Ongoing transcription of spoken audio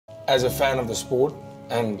as a fan of the sport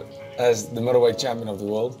and as the middleweight champion of the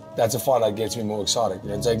world, that's a fight that gets me more excited.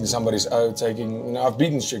 Taking somebody's I've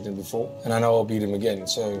beaten Strickland before, and I know I'll beat him again.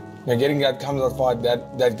 So, getting that Khamzat fight,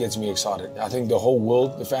 that gets me excited. I think the whole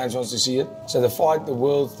world, the fans wants to see it. So the fight the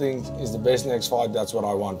world thinks is the best next fight, that's what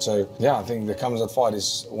I want. So yeah, I think the Khamzat fight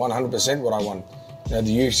is 100% what I want. The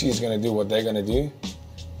UFC is going to do what they're going to do.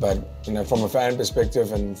 But from a fan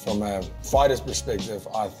perspective and from a fighter's perspective,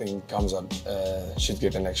 I think Khamzat should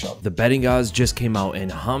get the next shot. The betting odds just came out, and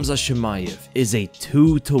Khamzat Chimaev is a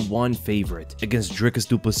 2-1 favorite against Dricus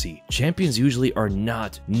Du Plessis. Champions usually are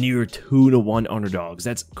not near 2-1 underdogs.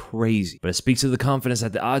 That's crazy. But it speaks to the confidence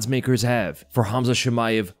that the odds makers have for Khamzat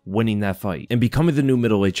Chimaev winning that fight and becoming the new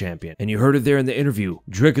middleweight champion. And you heard it there in the interview.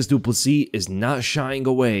 Dricus Du Plessis is not shying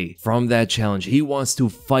away from that challenge. He wants to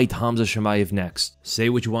fight Khamzat Chimaev next. Say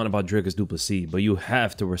what you want about Dricus Du Plessis, but you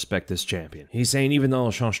have to respect this champion. He's saying even though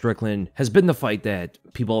Sean Strickland has been the fight that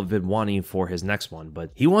people have been wanting for his next one,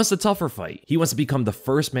 but he wants the tougher fight. He wants to become the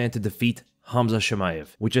first man to defeat Khamzat Chimaev,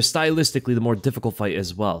 which is stylistically the more difficult fight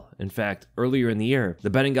as well. In fact, earlier in the year, the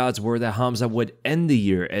betting odds were that Khamzat would end the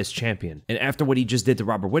year as champion. And after what he just did to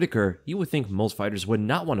Robert Whittaker, you would think most fighters would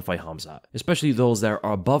not want to fight Khamzat, especially those that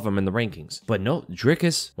are above him in the rankings. But no,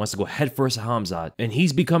 Dricus wants to go headfirst at Khamzat, and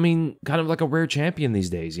he's becoming kind of like a rare champion these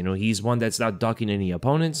days. He's one that's not ducking any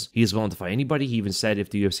opponents. He's willing to fight anybody. He even said if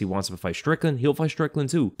the UFC wants him to fight Strickland, he'll fight Strickland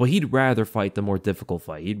too. But he'd rather fight the more difficult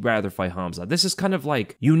fight. He'd rather fight Khamzat. This is kind of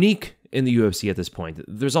like unique in the UFC at this point.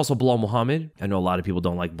 There's also Bilal Muhammad. I know a lot of people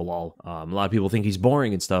don't like Bilal. A lot of people think he's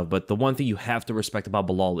boring and stuff, but the one thing you have to respect about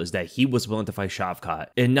Bilal is that he was willing to fight Shavkat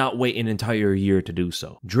and not wait an entire year to do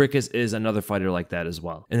so. Dricus is another fighter like that as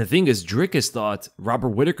well. And the thing is, Dricus thought Robert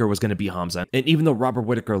Whittaker was going to beat Khamzat, and even though Robert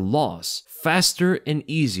Whittaker lost faster and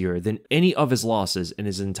easier than any of his losses in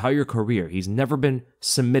his entire career, he's never been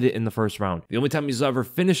submitted in the first round. The only time he's ever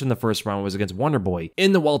finished in the first round was against Wonderboy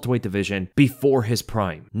in the welterweight division before his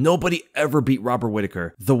prime. Nobody ever beat Robert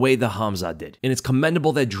Whittaker the way that Khamzat did. And it's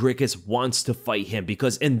commendable that Dricus wants to fight him,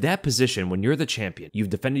 because in that position, when you're the champion, you've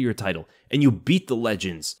defended your title, and you beat the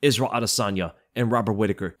legends, Israel Adesanya and Robert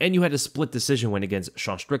Whittaker, and you had a split decision win against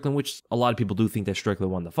Sean Strickland, which a lot of people do think that Strickland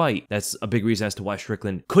won the fight. That's a big reason as to why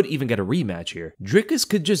Strickland could even get a rematch here. Dricus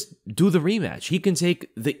could just do the rematch. He can take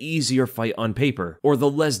the easier fight on paper, or the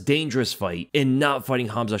less dangerous fight, in not fighting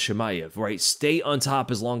Khamzat Chimaev, right? Stay on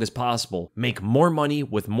top as long as possible. Make more money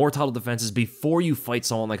with more title defenses before you fight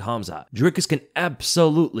someone like Khamzat. Dricus can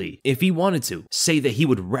absolutely, if he wanted to, say that he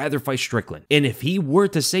would rather fight Strickland. And if he were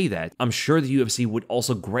to say that, I'm sure the UFC would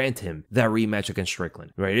also grant him that rematch against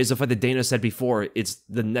Strickland, right? It is a fight that Dana said before, it's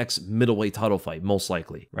the next middleweight title fight, most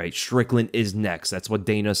likely, right? Strickland is next. That's what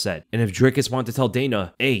Dana said. And if Dricus wanted to tell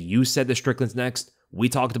Dana, hey, you said that Strickland's next, we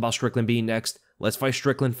talked about Strickland being next, let's fight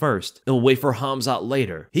Strickland first. He'll wait for Khamzat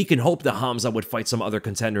later. He can hope that Khamzat would fight some other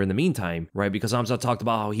contender in the meantime, right? Because Khamzat talked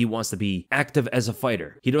about how he wants to be active as a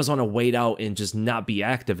fighter. He doesn't want to wait out and just not be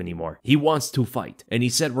active anymore. He wants to fight. And he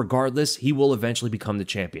said regardless, he will eventually become the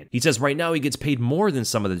champion. He says right now he gets paid more than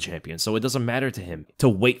some of the champions, so it doesn't matter to him to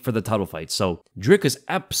wait for the title fight. So Dricus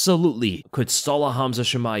absolutely could stall a Khamzat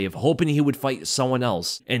Chimaev, hoping he would fight someone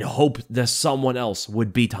else and hope that someone else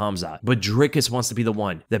would beat Khamzat. But Dricus wants to be the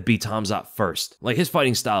one that beats Khamzat first. Like, his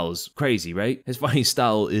fighting style is crazy, right? His fighting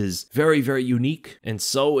style is very, very unique, and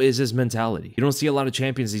so is his mentality. You don't see a lot of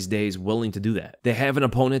champions these days willing to do that. They have an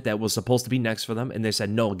opponent that was supposed to be next for them, and they said,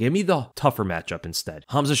 no, give me the tougher matchup instead.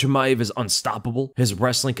 Khamzat Chimaev is unstoppable. His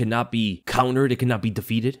wrestling cannot be countered. It cannot be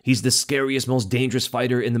defeated. He's the scariest, most dangerous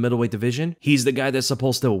fighter in the middleweight division. He's the guy that's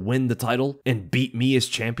supposed to win the title and beat me as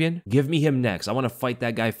champion. Give me him next. I want to fight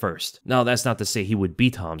that guy first. Now, that's not to say he would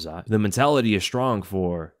beat Khamzat. The mentality is strong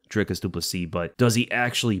for Dricus Du Plessis, but does he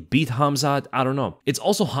actually beat Khamzat? I don't know. It's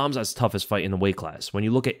also Khamzat's toughest fight in the weight class. When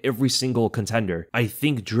you look at every single contender, I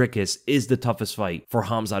think Dricus is the toughest fight for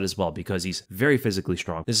Khamzat as well, because he's very physically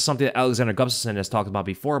strong. This is something that Alexander Gustafsson has talked about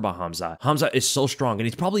before about Khamzat. Khamzat is so strong, and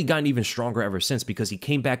he's probably gotten even stronger ever since, because he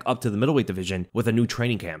came back up to the middleweight division with a new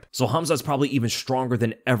training camp. So Khamzat's probably even stronger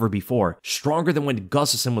than ever before. Stronger than when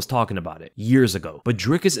Gustafsson was talking about it years ago. But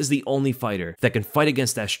Dricus is the only fighter that can fight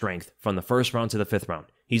against that strength from the first round to the fifth round.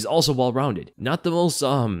 He's also well-rounded. Not the most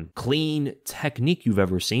clean technique you've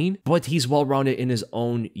ever seen, but he's well-rounded in his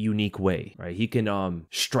own unique way, right? He can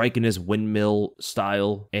strike in his windmill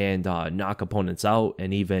style and knock opponents out,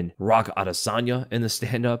 and even rock Adesanya in the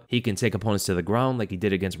stand-up. He can take opponents to the ground like he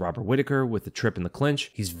did against Robert Whittaker with the trip in the clinch.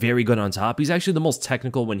 He's very good on top. He's actually the most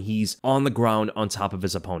technical when he's on the ground on top of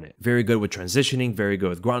his opponent. Very good with transitioning, very good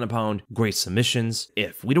with ground and pound, great submissions.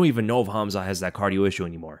 We don't even know if Khamzat has that cardio issue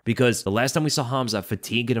anymore, because the last time we saw Khamzat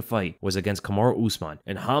fatigue get a fight was against Kamaru Usman,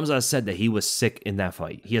 and Khamzat said that he was sick in that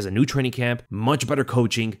fight. He has a new training camp, much better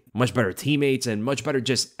coaching, much better teammates, and much better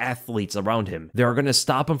just athletes around him. They are going to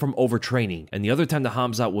stop him from overtraining. And the other time that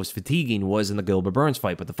Khamzat was fatiguing was in the Gilbert Burns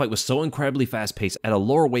fight, but the fight was so incredibly fast-paced at a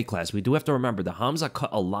lower weight class. We do have to remember that Khamzat cut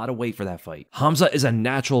a lot of weight for that fight. Khamzat is a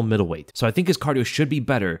natural middleweight, so I think his cardio should be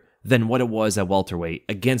better than what it was at welterweight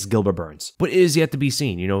against Gilbert Burns. But it is yet to be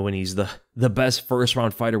seen, you know, when he's the best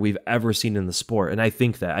first-round fighter we've ever seen in the sport. And I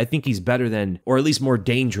think he's better than, or at least more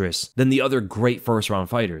dangerous than the other great first-round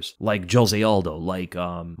fighters, like Jose Aldo, like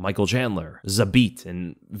Michael Chandler, Zabit,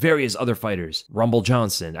 and various other fighters, Rumble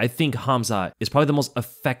Johnson. I think Khamzat is probably the most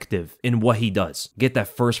effective in what he does. Get that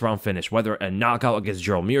first-round finish, whether a knockout against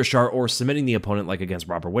Gerald Mearshart or submitting the opponent like against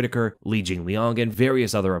Robert Whittaker, Li Jingliang, and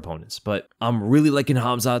various other opponents. But I'm really liking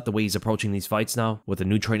Khamzat, the way he's approaching these fights now, with a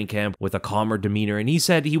new training camp, with a calmer demeanor. And he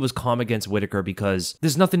said he was calm against Whittaker because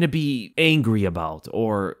there's nothing to be angry about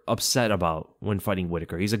or upset about when fighting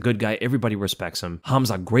Whittaker. He's a good guy. Everybody respects him.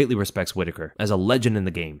 Khamzat greatly respects Whittaker as a legend in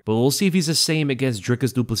the game. But we'll see if he's the same against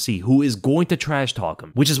Dricus Du Plessis, who is going to trash talk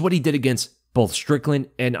him, which is what he did against both Strickland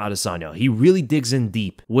and Adesanya. He really digs in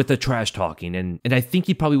deep with the trash talking, and I think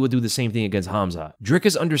he probably would do the same thing against Khamzat.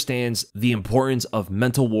 Dricus understands the importance of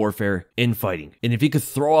mental warfare in fighting, and if he could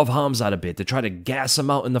throw off Khamzat a bit to try to gas him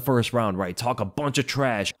out in the first round, right, talk a bunch of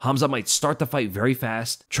trash, Khamzat might start the fight very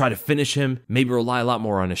fast, try to finish him, maybe rely a lot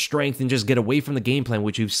more on his strength, and just get away from the game plan,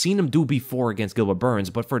 which you've seen him do before against Gilbert Burns,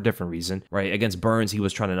 but for a different reason, right? Against Burns, he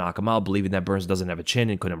was trying to knock him out, believing that Burns doesn't have a chin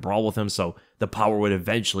and couldn't brawl with him, so the power would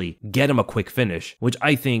eventually get him a quick finish, which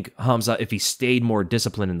I think Khamzat, if he stayed more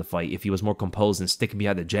disciplined in the fight, if he was more composed and sticking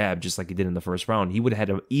behind the jab just like he did in the first round, he would have had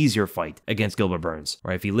an easier fight against Gilbert Burns.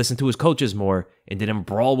 Right? If he listened to his coaches more and didn't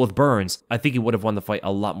brawl with Burns, I think he would have won the fight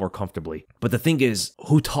a lot more comfortably. But the thing is,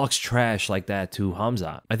 who talks trash like that to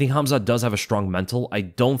Khamzat? I think Khamzat does have a strong mental. I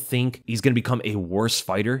don't think he's going to become a worse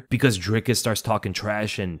fighter because Dricus starts talking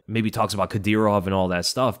trash and maybe talks about Kadyrov and all that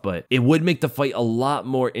stuff, but it would make the fight a lot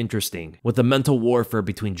more interesting with the mental warfare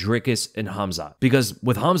between Dricus and Khamzat. Because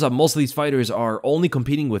with Khamzat, most of these fighters are only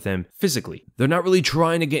competing with him physically. They're not really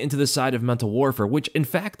trying to get into the side of mental warfare, which in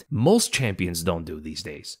fact, most champions don't do these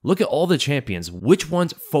days. Look at all the champions. Which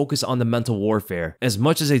ones focus on the mental warfare as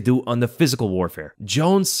much as they do on the physical warfare?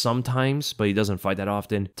 Jones sometimes, but he doesn't fight that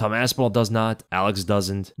often. Tom Aspinall does not. Alex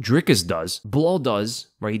doesn't. Dricus does. Bilal does.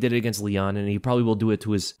 Right, he did it against Leon, and he probably will do it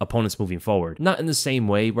to his opponents moving forward. Not in the same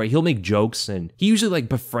way, right? He'll make jokes, and he usually like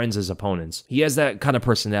befriends his opponents. He has that kind of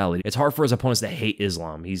personality. It's hard for his opponents to hate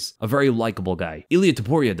Islam. He's a very likable guy. Ilia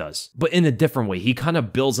Topuria does, but in a different way. He kind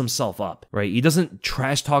of builds himself up, right? He doesn't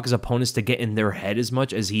trash talk his opponents to get in their head as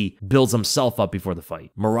much as he builds himself up before the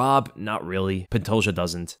fight. Merab, not really. Pantoja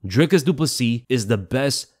doesn't. Dricus Du Plessis is the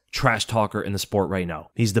best trash talker in the sport right now.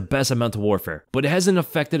 He's the best at mental warfare, but it hasn't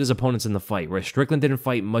affected his opponents in the fight, right? Strickland didn't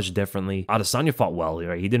fight much differently. Adesanya fought well,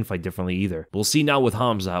 right? He didn't fight differently either. We'll see now with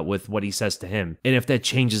Khamzat, with what he says to him, and if that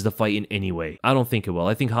changes the fight in any way. I don't think it will.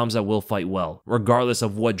 I think Khamzat will fight well, regardless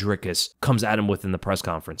of what Dricus comes at him with in the press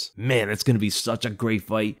conference. Man, it's going to be such a great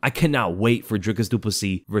fight. I cannot wait for Dricus Du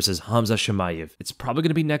Plessis versus Khamzat Chimaev. It's probably going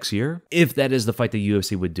to be next year, if that is the fight the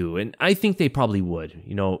UFC would do, and I think they probably would.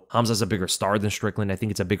 You know, Khamzat's a bigger star than Strickland. I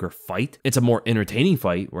think it's a bigger fight. It's a more entertaining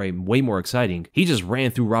fight, right? Way more exciting. He just ran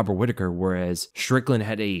through Robert Whittaker, whereas Strickland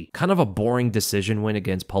had a kind of a boring decision win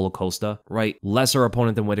against Paulo Costa, right? Lesser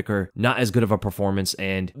opponent than Whittaker, not as good of a performance,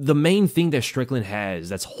 and the main thing that Strickland has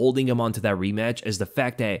that's holding him onto that rematch is the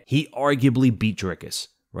fact that he arguably beat Dricus.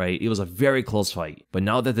 Right? It was a very close fight. But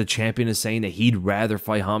now that the champion is saying that he'd rather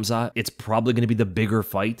fight Khamzat, it's probably going to be the bigger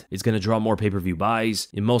fight. It's going to draw more pay-per-view buys.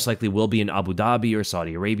 It most likely will be in Abu Dhabi or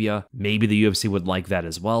Saudi Arabia. Maybe the UFC would like that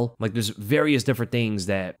as well. Like, there's various different things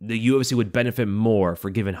that the UFC would benefit more for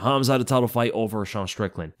giving Khamzat a title fight over Sean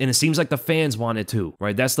Strickland. And it seems like the fans want it too,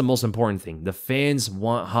 right? That's the most important thing. The fans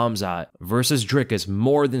want Khamzat versus Dricus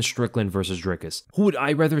more than Strickland versus Dricus. Who would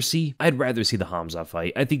I rather see? I'd rather see the Khamzat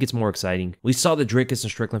fight. I think it's more exciting. We saw the Dricus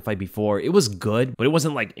and Strickland fight before. It was good, but it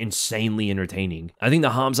wasn't like insanely entertaining. I think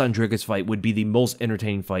the Khamzat and Dricus fight would be the most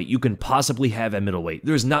entertaining fight you can possibly have at middleweight.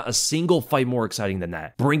 There's not a single fight more exciting than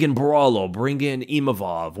that. Bring in Barolo, bring in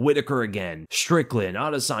Imavov, Whittaker again, Strickland,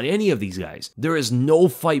 Adesanya, any of these guys. There is no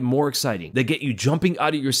fight more exciting that get you jumping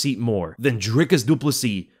out of your seat more than Dricus Du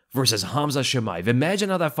Plessis versus Khamzat Chimaev.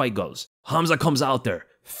 Imagine how that fight goes. Khamzat comes out there,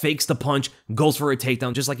 fakes the punch, goes for a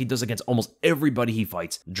takedown just like he does against almost everybody he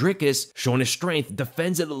fights. Dricus, showing his strength,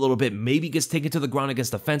 defends it a little bit, maybe gets taken to the ground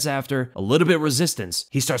against the fence after, a little bit of resistance.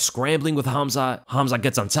 He starts scrambling with Khamzat. Khamzat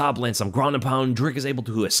gets on top, lands some ground and pound. Dricus is able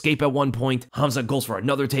to escape at one point. Khamzat goes for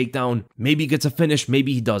another takedown. Maybe he gets a finish,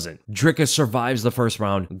 maybe he doesn't. Dricus survives the first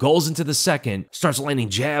round, goes into the second, starts landing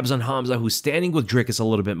jabs on Khamzat, who's standing with Dricus a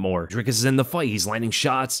little bit more. Dricus is in the fight, he's landing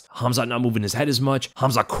shots. Khamzat not moving his head as much.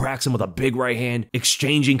 Khamzat cracks him with a big right hand,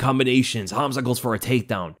 exchanging combinations. Khamzat goes for a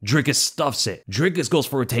takedown. Dricus stuffs it. Dricus goes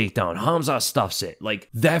for a takedown. Khamzat stuffs it. Like,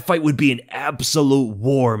 that fight would be an absolute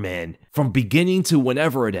war, man. From beginning to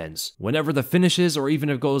whenever it ends, whenever the finishes, or even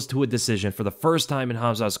if it goes to a decision for the first time in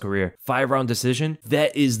Khamzat's career, 5-round decision,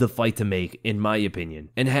 that is the fight to make, in my opinion.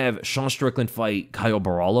 And have Sean Strickland fight Caio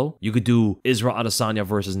Borralho. You could do Israel Adesanya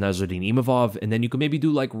versus Nasruddin Imavov, and then you could maybe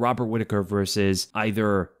do like Robert Whittaker versus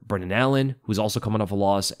either Brendan Allen, who's also coming off a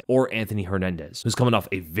loss, or Anthony Hernandez, who's coming off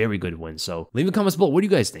a very good win. So leave in the comments below, what do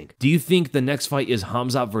you guys think? Do you think the next fight is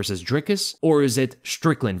Khamzat versus Dricus, or is it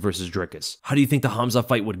Strickland versus Dricus? How do you think the Khamzat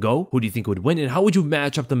fight would go? Who do you think would win, and how would you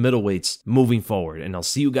match up the middleweights moving forward? And I'll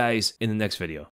see you guys in the next video.